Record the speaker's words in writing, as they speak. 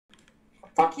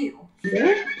Fuck you.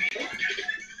 Yeah?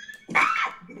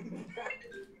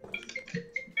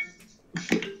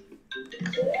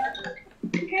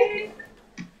 Okay.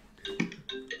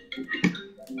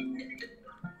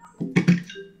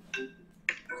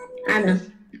 I know.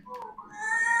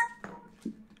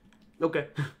 Okay.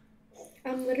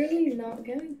 I'm literally not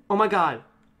going. Oh my god.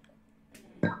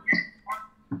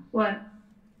 What?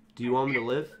 Do you want me to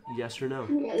live? Yes or no?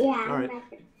 Yeah. All right.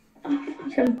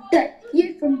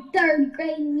 You're from third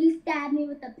grade and you stabbed me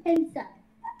with a pencil.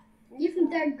 You're from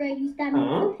third grade and you stabbed me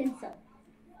with a pencil.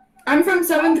 I'm from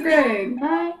 7th grade.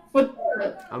 Hi. What?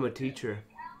 I'm a teacher.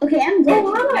 Okay, I'm glitchy.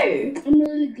 Oh, hi. I'm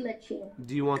really glitchy.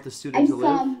 Do you want the student to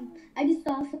live? I just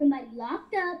saw somebody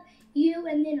locked up, you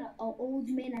and then an old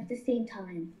man at the same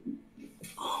time.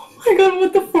 Oh my god,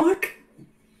 what the fuck?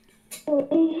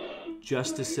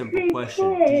 Just a simple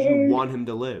question. Do you want him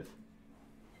to live?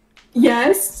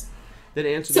 Yes. Then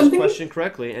answer this question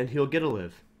correctly and he'll get a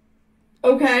live.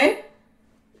 Okay.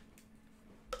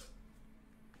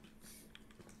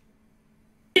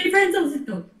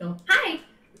 Hi.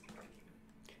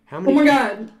 How Oh my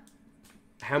god.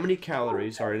 How many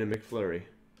calories are in a McFlurry?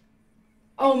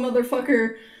 Oh,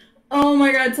 motherfucker. Oh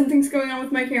my god, something's going on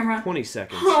with my camera. 20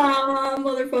 seconds. Ah,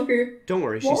 motherfucker. Don't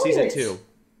worry, she What? sees it too.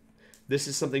 This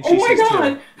is something she Oh my sees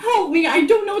god, too. help me, I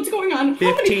don't know what's going on.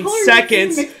 15 How many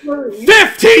seconds. colors is in McFlurry?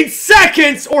 15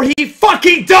 seconds or he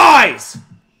fucking dies!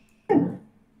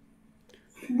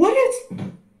 What is...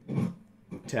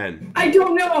 10. I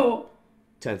don't know.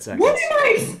 10 seconds. What am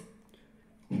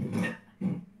I...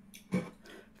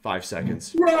 5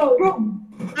 seconds. Bro.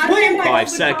 Wait, 5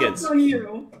 seconds. On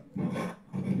you.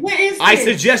 What is I this?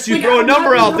 suggest you Like, throw a I'm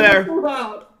number not out there.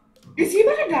 Is he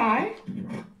gonna die?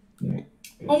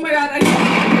 Oh my god,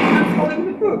 I'm falling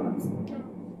the poop.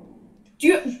 Do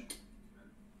you...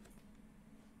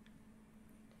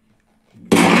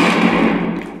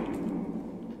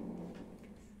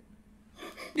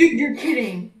 Dude, you're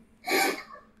kidding.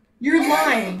 You're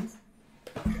lying.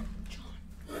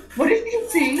 What did you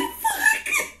see?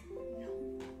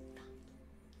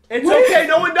 It's okay,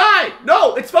 no one died!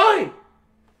 No, it's fine!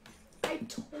 I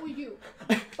told you.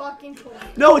 Fucking told you.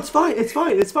 No, it's fine, it's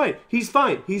fine, it's fine. He's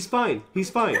fine, he's fine, he's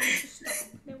fine.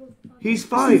 He's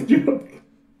fine.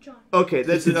 John. Okay,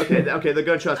 this is okay, the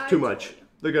gunshot's too much.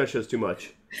 The gunshot's too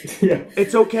much. Yeah.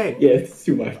 It's okay. Yeah, it's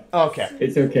too much. Okay.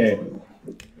 It's okay.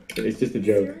 It's just a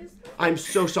joke. I'm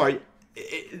so sorry.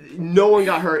 No one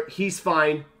got hurt. He's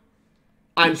fine.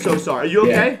 I'm so sorry. Are you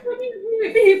okay?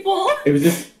 Yeah. People. It was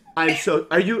just... I'm so...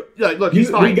 Are you... Look, he's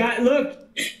fine. We got... Look!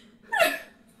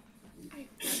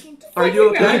 Are you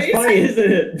okay? That's funny,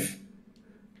 isn't it?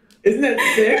 Isn't that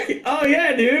sick? Oh,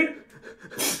 yeah, dude.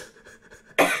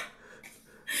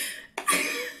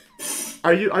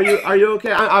 Are you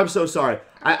okay? I'm so sorry.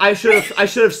 I should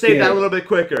have saved that a little bit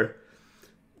quicker.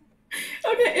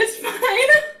 Okay, it's fine.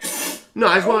 No,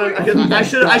 I just wanted. I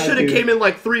should have came in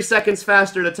like 3 seconds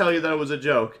faster to tell you that it was a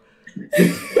joke.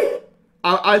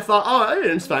 I thought, oh,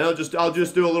 it's fine. I'll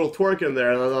just do a little twerk in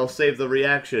there and I'll save the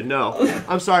reaction. No,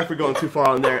 I'm sorry for going too far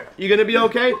on there. You gonna be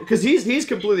okay? Because he's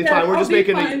completely fine. We're just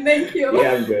making fine, thank you.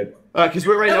 Yeah, I'm good. Because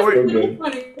we're right now we're. good.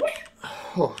 Funny.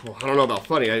 Oh, well, I don't know about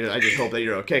funny. I just hope that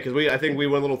you're okay because I think we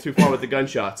went a little too far with the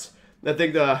gunshots. I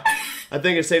think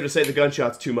it's safe to say the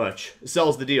gunshots too much. It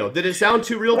sells the deal. Did it sound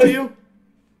too real to you?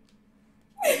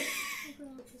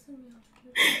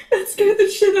 That scared the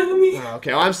shit out of me. Oh,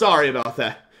 okay, well, I'm sorry about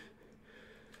that.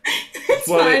 It's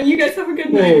fine. You guys have a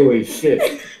good night. Holy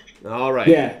shit. All right.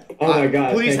 Yeah. Oh my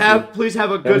god. Please thank you.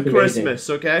 have a That was good amazing. Christmas,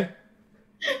 okay?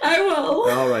 I will.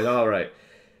 All right.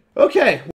 Okay.